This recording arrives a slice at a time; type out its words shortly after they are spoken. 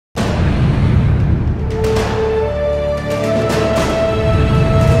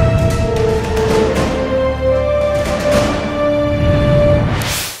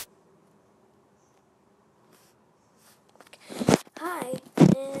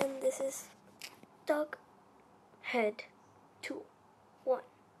this duck head 2-1-1.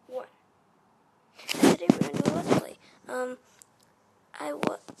 And today we're gonna do a let's play.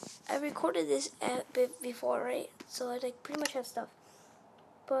 I recorded this a bit before, right? So I like pretty much have stuff.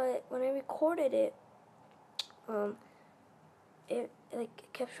 But when I recorded it, it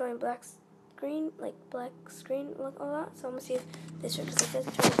kept showing black screen, look all that. So I'm gonna see if this works. Because it says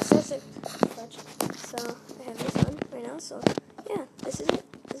turn excessive touch. So I have this on right now. So yeah, this is it.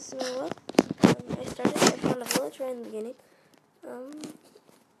 This is my world. I found a village right in the beginning.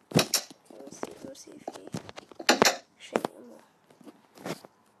 Let's see if he shake him more.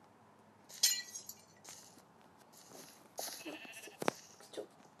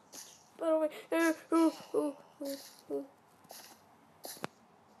 But wait, where you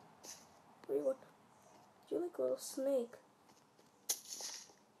going? You're like a little snake.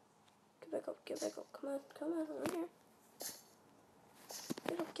 Get back up, come on, I'm here.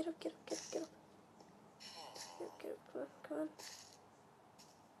 Get up. Get up, come on.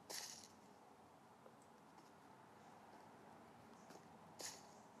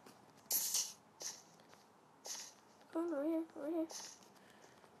 Come on, right here.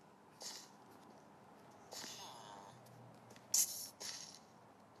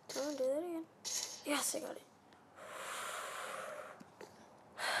 Come on, do that again. Yes, I got it.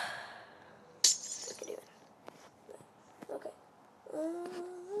 Look at it. Okay.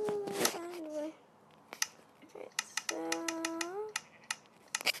 Anyway.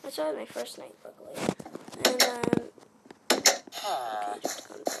 Right, so that's my first night, luckily. And okay, just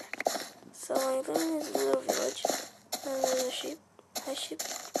gone there. So I live in this little village. And there's a sheep. Hi, sheep.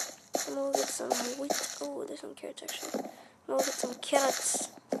 I'm gonna get some wheat. Oh, there's some carrots actually. I'm gonna get some carrots.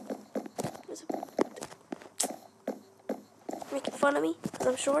 Making fun of me because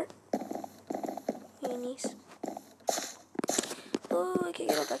I'm short. Your niece. Oh, I can't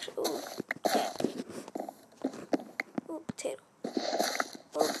get up actually. Oh, yeah. Oh, potato.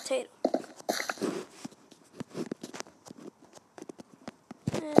 Oh, potato.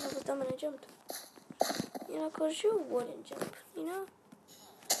 And I was dumb and I jumped. You know, because you wouldn't jump, you know?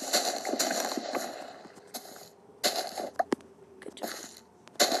 Good job.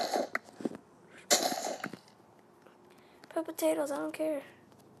 Put potatoes, I don't care.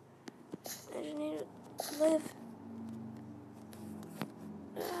 I just need to live.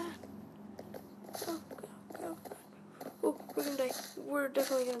 Go. Oh, we're gonna die. We're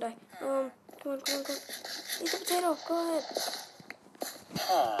definitely gonna die. Come on. Eat the potato. Go ahead.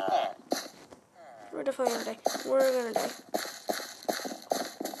 We're definitely gonna die. We're gonna die.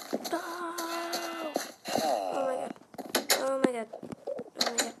 Oh my god.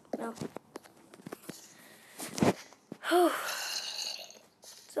 No.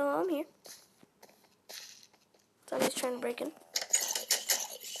 So I'm here. Somebody's trying to break in.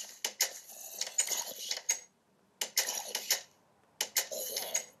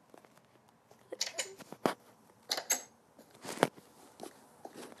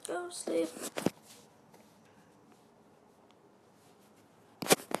 Go to sleep.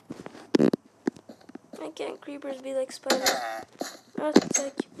 Why can't creepers be like spiders? Not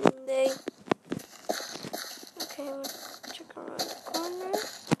like they. Okay, I'm gonna check around the corner.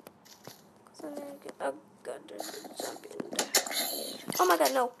 Oh god, there's a zombie in there. Oh my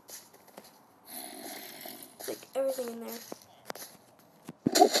god, no. Like everything in there.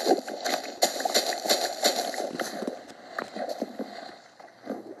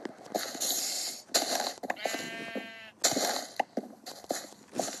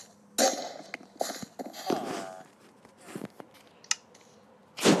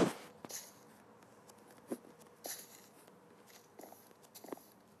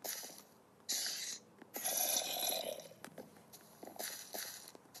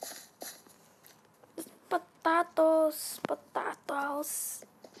 Potatoes.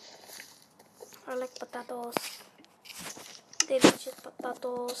 I like potatoes. Delicious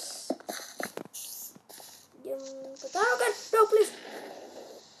potatoes. Yum. Oh god, no, please.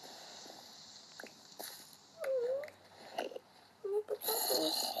 My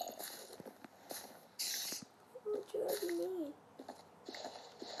potatoes. What do you guys mean?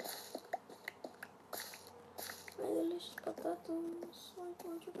 My delicious potatoes. Why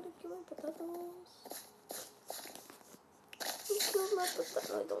don't you gonna kill my potatoes? You killed my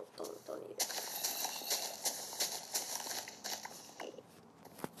potato. No, don't eat it.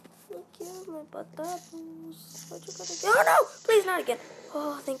 You killed my potatoes. What you gonna do? Oh no! Please not again.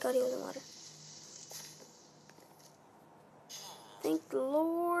 Oh, thank God he was in water. Thank the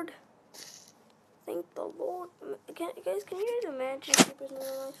Lord. Thank the Lord. Guys, can you guys imagine creepers in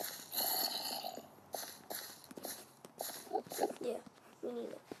real life? Yeah, me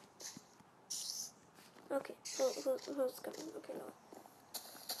neither. Okay, who's coming? Okay, no.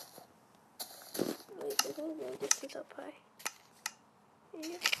 Wait, there's no distance up high.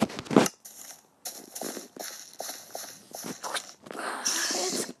 Yeah.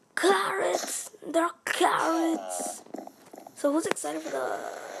 It's carrots! They're carrots! So who's excited for the,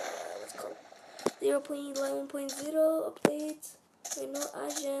 what's it called? 0.11.0 updates? Wait, no,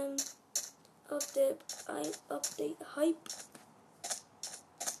 Agem. Update hype. Update hype.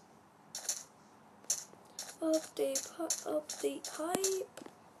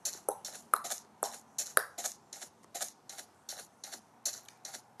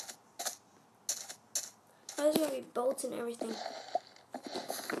 There's gonna be bolts and everything.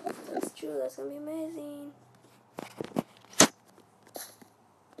 That's true, that's gonna be amazing.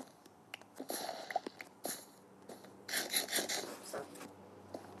 So.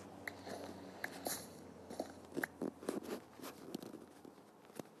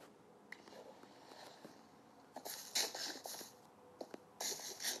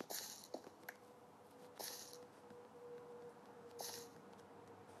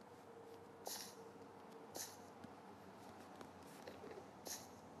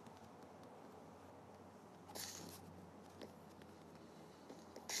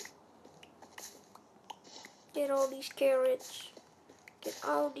 Get all these carrots. Get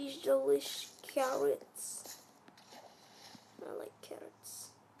all these delicious carrots. I like carrots.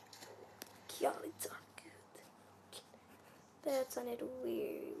 Carrots are good. That sounded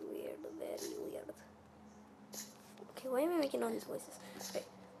weird, very weird. Okay, why am I making all these voices? Wait.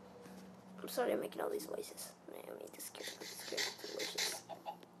 I'm sorry I'm making all these voices. I made this carrot delicious.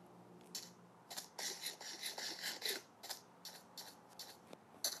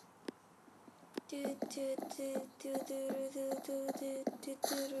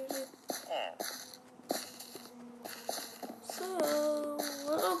 So,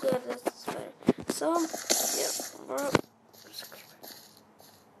 oh good, this is better. So, yeah,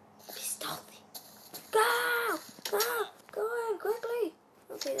 be stealthy. Go! Go on, quickly.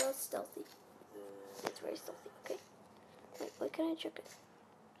 Okay, that was stealthy. It's very stealthy, okay. Wait, why can't I check it?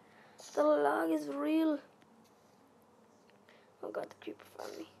 The lag is real. Oh god, the creeper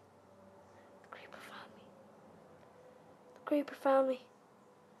found me. Creeper found me.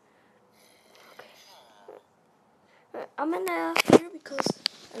 Okay. I'm gonna off here because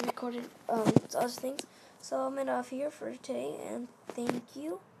I recorded other things. So I'm gonna off here for today, and thank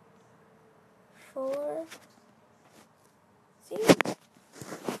you for seeing.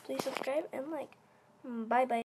 Please subscribe and like. Bye bye.